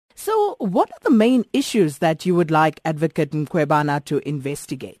So what are the main issues that you would like Advocate Mkhwebana to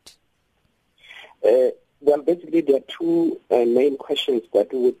investigate? Well, basically there are two main questions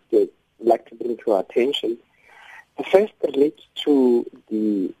that we would like to bring to our attention. The first relates to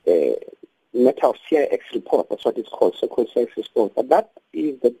the matter of CIX report, that's what it's called, so-called CIX report. But that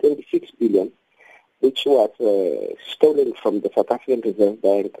is the 26 billion which was stolen from the South African Reserve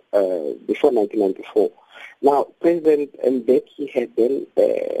Bank before 1994. Now, President Mbeki had then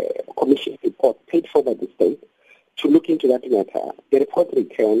commissioned a report paid for by the state to look into that matter. The report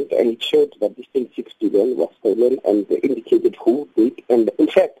returned and it showed that this 26 billion was stolen and indicated who did, and in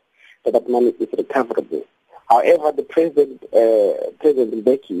fact, that money is recoverable. However, the President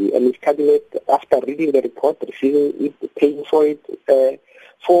Mbeki and his cabinet, after reading the report, refusing it, paying for it,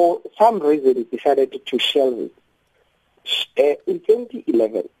 for some reason decided to shelve it. In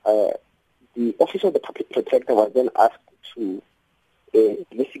 2011, the Office of the Public Protector was then asked to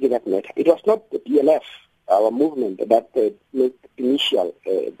investigate that matter. It was not the DLF, our movement, that made initial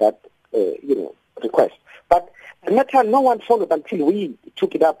request. But the matter no one followed until we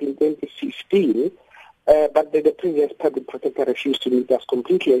took it up in 2015. But the previous public protector refused to meet us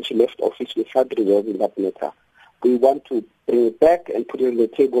completely, and she left office without resolving that matter. We want to bring it back and put it on the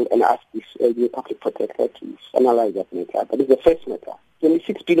table and ask this new public protector to analyze that matter. That is the first matter.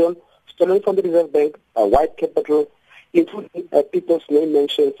 26 billion stolen from the Reserve Bank, white capital, including people's name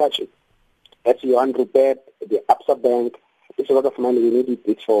mentioned such as Johan Rupert, the Absa Bank. It's a lot of money. We need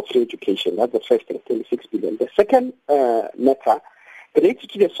it for free education. That's the first thing, 26 billion. The second matter relates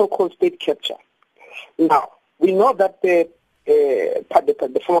to the so-called state capture. Now, we know that the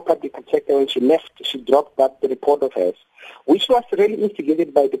former public protector, when she left, she dropped that report of hers, which was really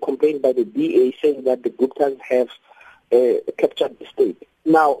instigated by the complaint by the DA saying that the Guptas have captured the state.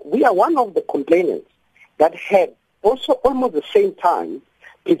 Now, we are one of the complainants that had also almost the same time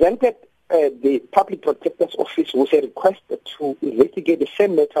presented the public protector's office with a request to investigate the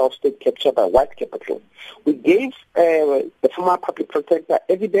same matter of state capture by white capital. We gave the former public protector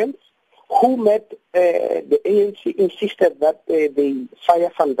evidence who met the ANC, insisted that they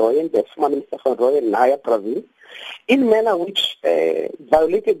fire Van Rooyen, the former Minister Van Rooyen, Naya Pravin, in a manner which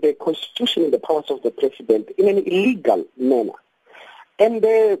violated the constitution and the powers of the president in an illegal manner. And,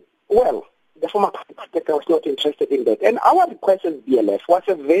 the former public protector was not interested in that. And our request as BLF was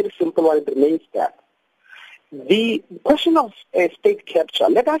a very simple one, it remains that. The question of state capture,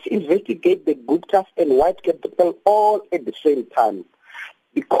 let us investigate the Guptas and white capital all at the same time.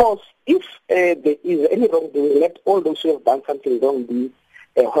 Because if there is any wrongdoing, let all those who have done something wrong be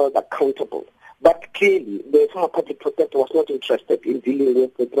held accountable. But clearly, the former public protector was not interested in dealing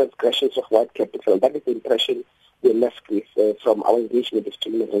with the transgressions of white capital. That is the impression we're left with from our engagement with the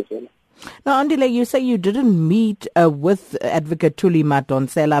Venezuela. Now, Andile, you say you didn't meet with Advocate Thuli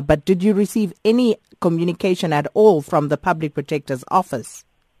Madonsela, but did you receive any communication at all from the public protector's office?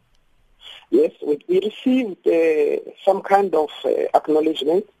 Yes, we received some kind of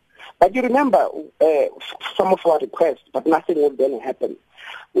acknowledgement. But you remember some of our requests, but nothing would then happen.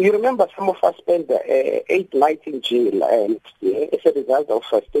 You remember some of us spent 8 nights in jail as a result of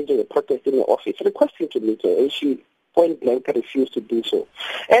staging a protest in the office, requesting to meet her, and she point blank refused to do so.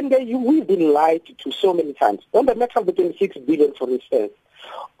 And we've been lied to so many times. On the matter of the 26 billion, for instance,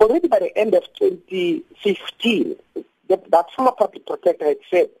 already by the end of 2015, that former public protector had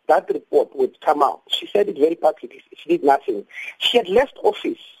said that report would come out. She said it very publicly. She did nothing. She had left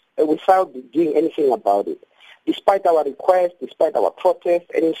office without doing anything about it, despite our request, despite our protest,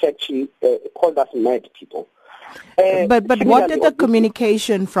 and in fact she called us mad people. But what did the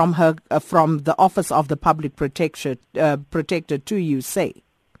communication from her, from the Office of the Public Protector to you say?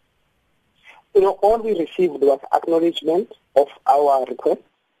 All we received was acknowledgement of our request,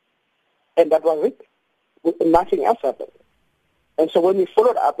 and that was it. Nothing else happened. And so when we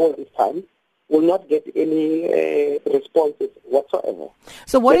followed up all this time, we'll not get any responses whatsoever.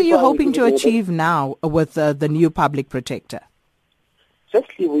 So what are you hoping to achieve now with the new public protector?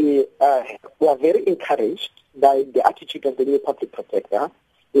 Firstly, we are very encouraged by the attitude of the new public protector.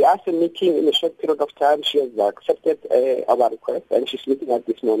 We asked a meeting in a short period of time. She has accepted our request, and she's meeting us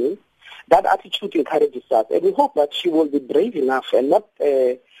this morning. That attitude encourages us, and we hope that she will be brave enough and not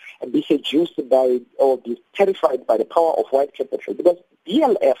be seduced by or be terrified by the power of white capital. Because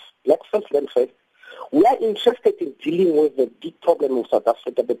BLF, Black First Land First, we are interested in dealing with the big problem of South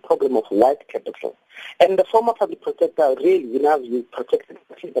Africa, the problem of white capital. And the former public protector really, in our view, protected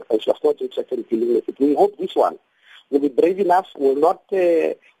the capital. She was not interested in dealing with it. We hope this one will be brave enough, will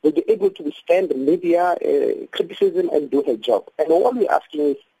be able to withstand the media criticism and do her job. And all we're asking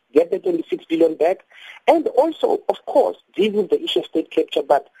is get the 26 billion back, and also, of course, deal with the issue of state capture,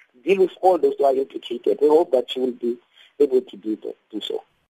 but deal with all those who are implicated. We hope that she will be able to do so.